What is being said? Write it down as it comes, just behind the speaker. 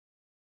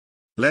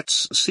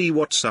Let's see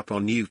what's up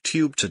on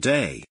YouTube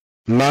today.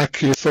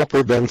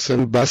 Macusoper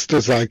Benson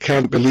Busters, I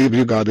can't believe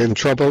you got in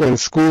trouble in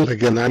school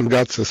again and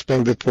got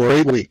suspended for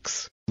 8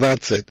 weeks.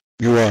 That's it.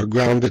 You are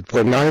grounded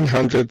for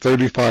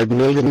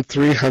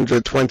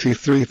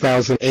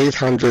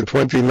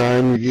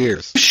 935,323,829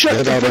 years. Shut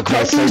Get the out fuck of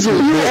my up, sight, Weasel.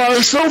 you You bitch.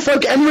 are so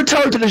fucking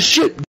retarded as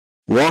shit.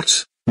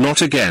 What?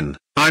 Not again.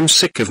 I'm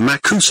sick of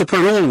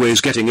Macusoper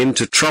always getting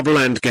into trouble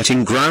and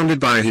getting grounded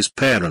by his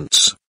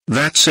parents.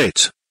 That's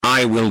it.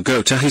 I will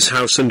go to his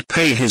house and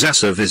pay his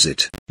ass a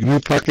visit. You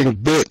fucking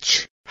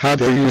bitch. How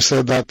dare you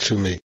say that to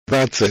me?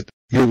 That's it.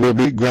 You will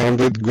be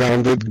grounded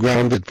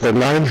for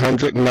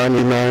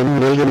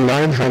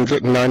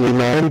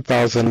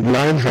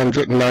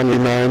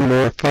 999,999,999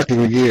 more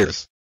fucking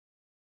years.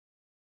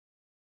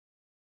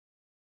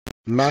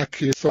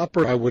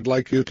 Macusoper, I would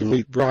like you to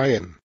meet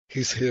Brian.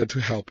 He's here to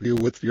help you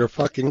with your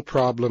fucking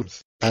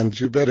problems, and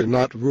you better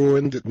not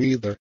ruin it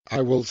either.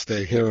 I will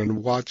stay here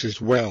and watch as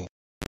well.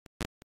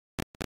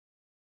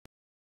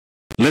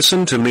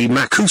 Listen to me,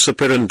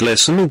 Macusoper, and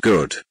listen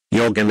good.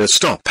 You're gonna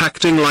stop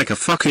acting like a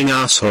fucking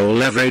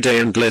asshole every day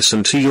and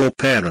listen to your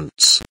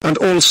parents. And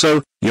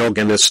also, you're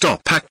gonna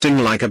stop acting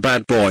like a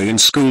bad boy in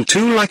school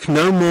too, like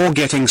no more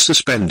getting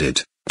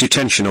suspended,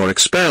 detention or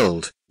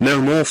expelled, no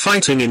more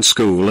fighting in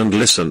school, and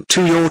listen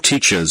to your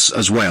teachers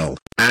as well.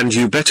 And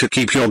you better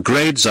keep your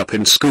grades up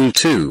in school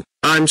too.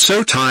 I'm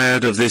so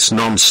tired of this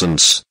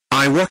nonsense.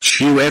 I watch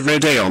you every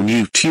day on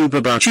YouTube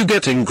about you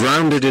getting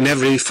grounded in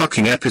every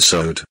fucking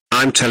episode.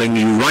 I'm telling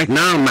you right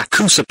now,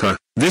 Macusoper,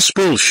 this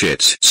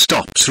bullshit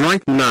stops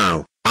right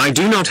now. I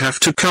do not have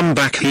to come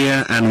back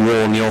here and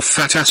warn your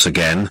fat ass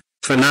again.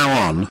 From now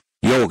on,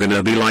 you're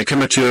gonna be like a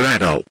mature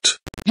adult.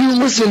 You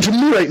listen to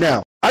me right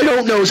now. I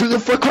don't know who the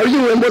fuck are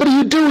you and what are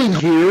you doing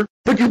here,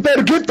 but you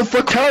better get the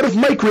fuck out of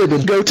my crib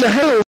and go to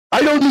hell.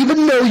 I don't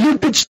even know you,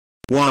 bitch.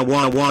 Wah.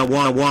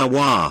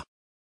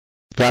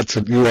 That's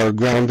it, you are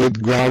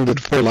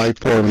grounded for life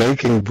for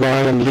making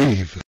Brian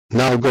leave.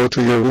 Now go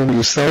to your room,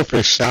 you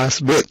selfish ass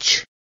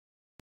bitch.